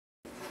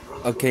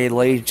Okay,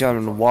 ladies and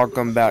gentlemen,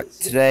 welcome back.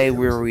 Today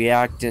we're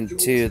reacting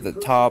to the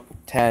top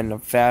 10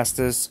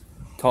 fastest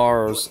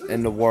cars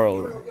in the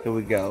world. Here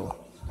we go.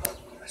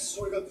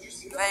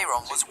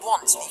 Veyron was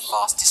once the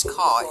fastest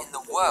car in the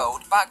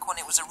world back when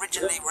it was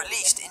originally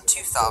released in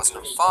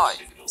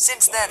 2005.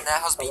 Since then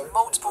there has been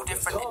multiple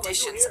different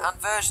editions and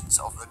versions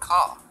of the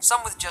car,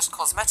 some with just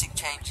cosmetic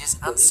changes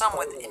and some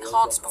with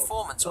enhanced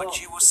performance,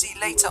 which you will see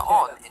later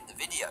on in the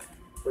video.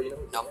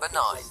 Number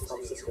 9.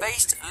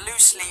 Based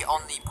loosely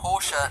on the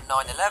Porsche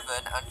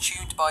 911 and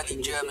tuned by the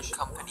German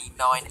company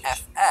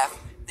 9FF,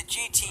 the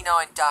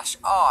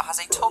GT9-R has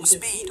a top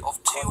speed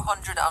of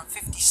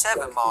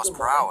 257 miles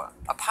per hour,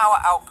 a power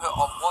output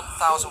of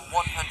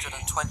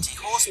 1,120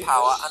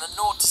 horsepower and a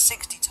 0 to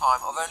 60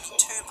 time of only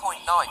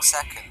 2.9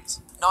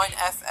 seconds.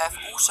 9FF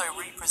also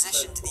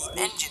repositioned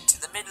the engine to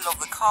the middle of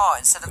the car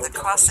instead of the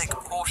classic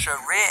Porsche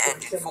rear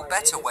engine for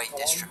better weight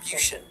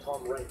distribution.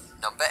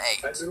 Number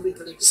 8.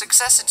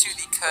 Successor to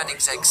the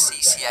Koenigsegg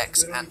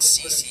CCX and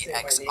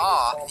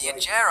CCXR, the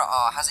Agera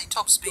R has a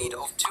top speed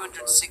of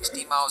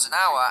 260 miles an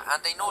hour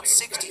and a 0 to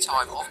 60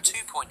 time of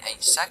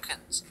 2.8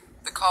 seconds.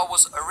 The car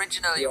was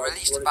originally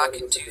released back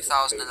in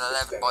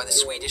 2011 by the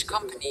Swedish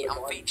company and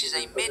features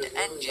a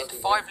mid-engined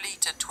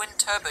 5-litre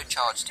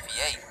twin-turbocharged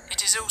V8.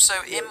 It is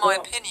also, in my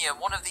opinion,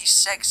 one of the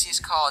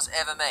sexiest cars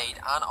ever made,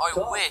 and I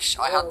wish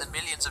I had the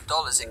millions of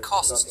dollars it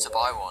costs to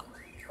buy one.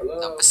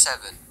 Number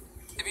 7.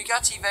 The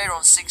Bugatti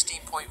Veyron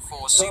 16.4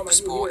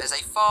 Supersport is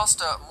a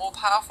faster, more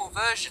powerful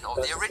version of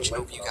the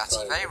original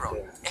Bugatti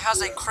Veyron. It has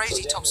a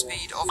crazy top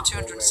speed of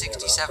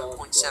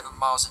 267.7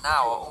 miles an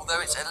hour, although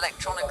it's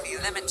electronically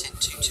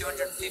limited to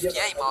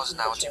 258 miles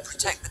an hour to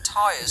protect the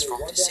tyres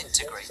from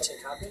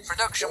disintegrating.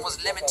 Production was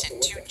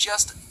limited to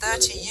just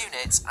 30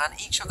 units, and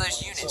each of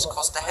those units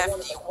cost a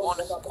hefty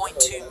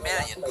 £1.2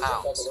 million.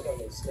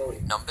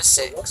 Number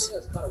 6.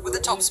 With a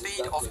top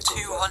speed of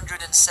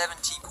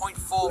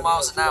 270.4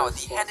 miles an hour,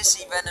 the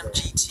Hennessy Venom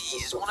GT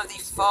is one of the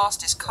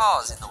fastest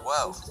cars in the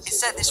world. It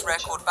set this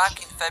record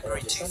back in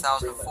February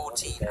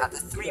 2014 at the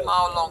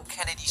 3-mile-long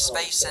Kennedy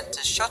Space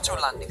Center shuttle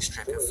landing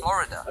strip in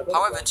Florida.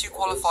 However, to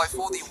qualify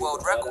for the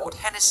world record,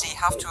 Hennessy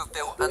have to have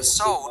built and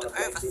sold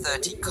over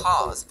 30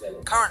 cars.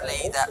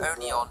 Currently, they're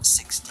only on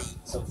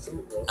 16.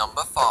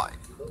 Number 5.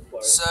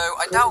 So,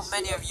 I doubt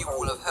many of you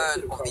will have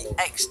heard of the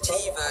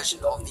XT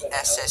version of the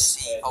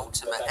SSC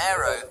Ultima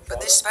Aero,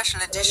 but this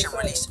special edition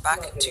released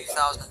back in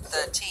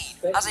 2013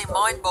 has a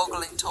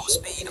mind-boggling top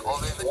speed of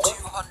over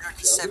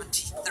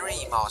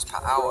 273 miles per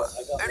hour.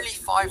 Only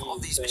 5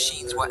 of these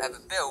machines were ever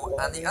built,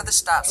 and the other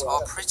stats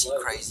are pretty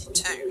crazy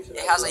too.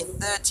 It has a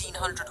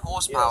 1300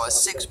 horsepower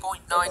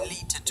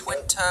 6.9-litre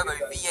twin-turbo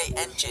V8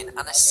 engine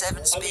and a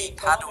 7-speed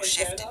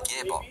paddle-shifted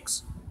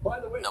gearbox.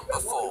 Number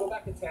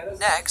 4.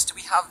 Next,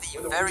 we have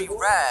the very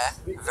rare,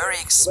 very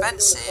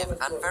expensive,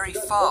 and very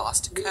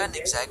fast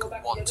Koenigsegg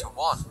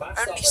 1-1.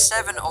 Only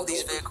 7 of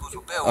these vehicles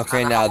were built.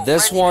 Okay, now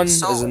this one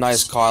is a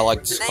nice car. I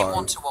like this car. The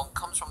name car. 1-1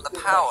 comes from the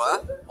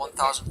power,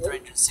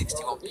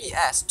 1,361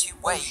 PS, to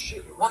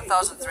weight,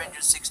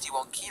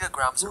 1,361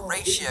 kilograms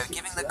ratio,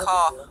 giving the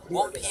car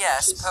 1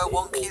 PS per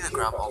 1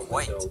 kilogram of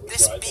weight.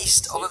 This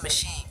beast of a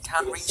machine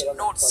can reach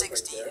 0 to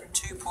 60 in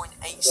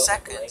 2.8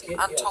 seconds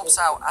and tops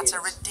out at a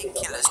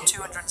ridiculous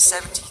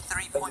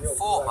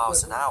 273.4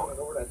 miles an hour.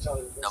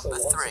 Number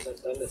 3.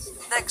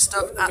 Next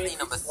up at the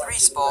number 3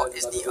 spot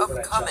is the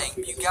upcoming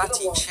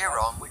Bugatti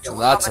Chiron, which will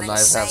have an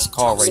insane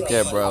top speed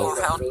of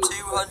around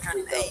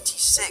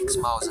 286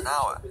 miles an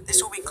hour.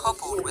 This will be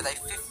coupled with a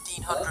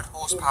 1,500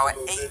 horsepower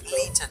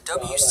 8-litre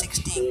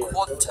W16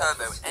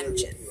 quad-turbo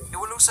engine. It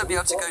will also be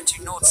able to go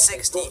to 0 to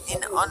 60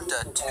 in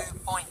under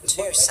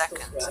 2.2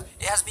 seconds.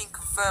 It has been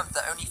confirmed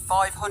that only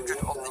 500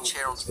 of the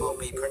Chirons will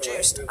be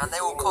produced, and they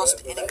will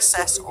cost in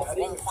excess of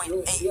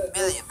 £1.8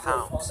 million.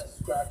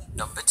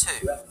 Number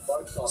 2.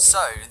 So,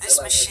 this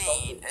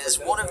machine is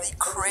one of the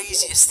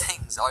craziest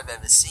things I've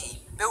ever seen.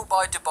 Built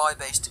by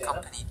Dubai-based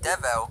company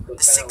Devel,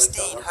 the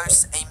 16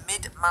 hosts a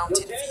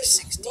mid-mounted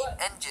V16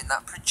 engine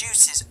that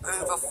produces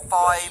over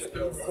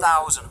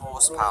 5,000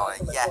 horsepower.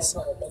 Yes,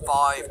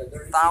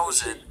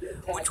 5,000,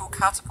 which will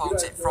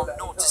catapult it from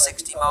 0 to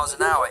 60 miles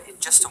an hour in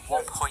just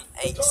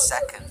 1.8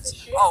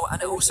 seconds. Oh,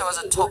 and it also has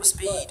a top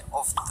speed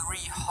of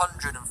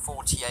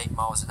 348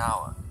 miles an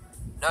hour.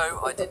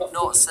 No, I did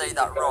not say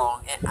that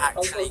wrong, it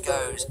actually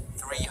goes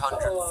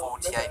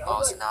 348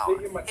 miles an hour.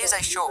 Here's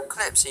a short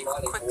clip so you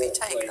can quickly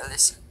take a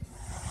listen.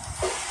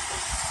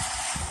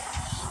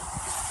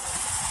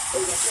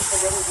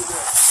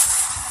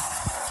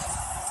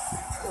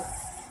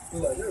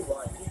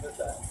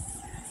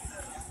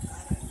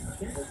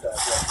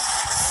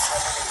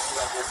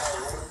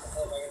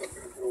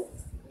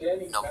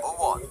 Number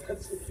 1.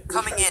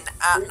 Coming in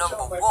at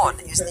number 1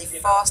 is the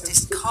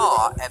fastest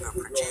car ever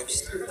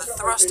produced. The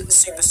Thrust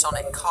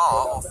Supersonic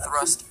Car, or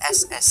Thrust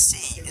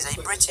SSC, is a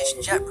British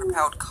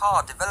jet-propelled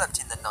car developed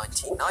in the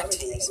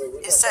 1990s.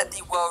 It set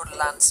the world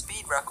land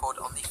speed record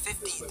on the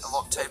 15th of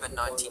October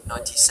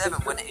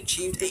 1997 when it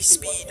achieved a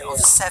speed of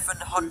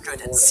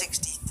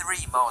 763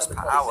 93 miles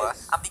per hour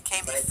and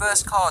became the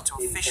first car to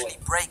officially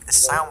break the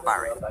sound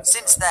barrier.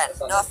 Since then,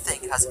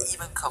 nothing has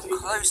even come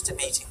close to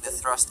beating the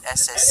Thrust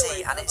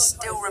SSC, and it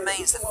still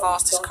remains the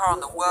fastest car in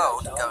the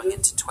world going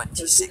into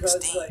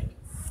 2016.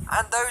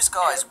 And those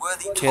guys were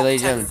the top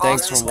ladies 10 and gentlemen,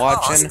 thanks for fastest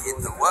cars watching,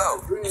 in the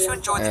world. If you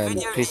enjoyed the and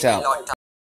video, peace leave a out. like down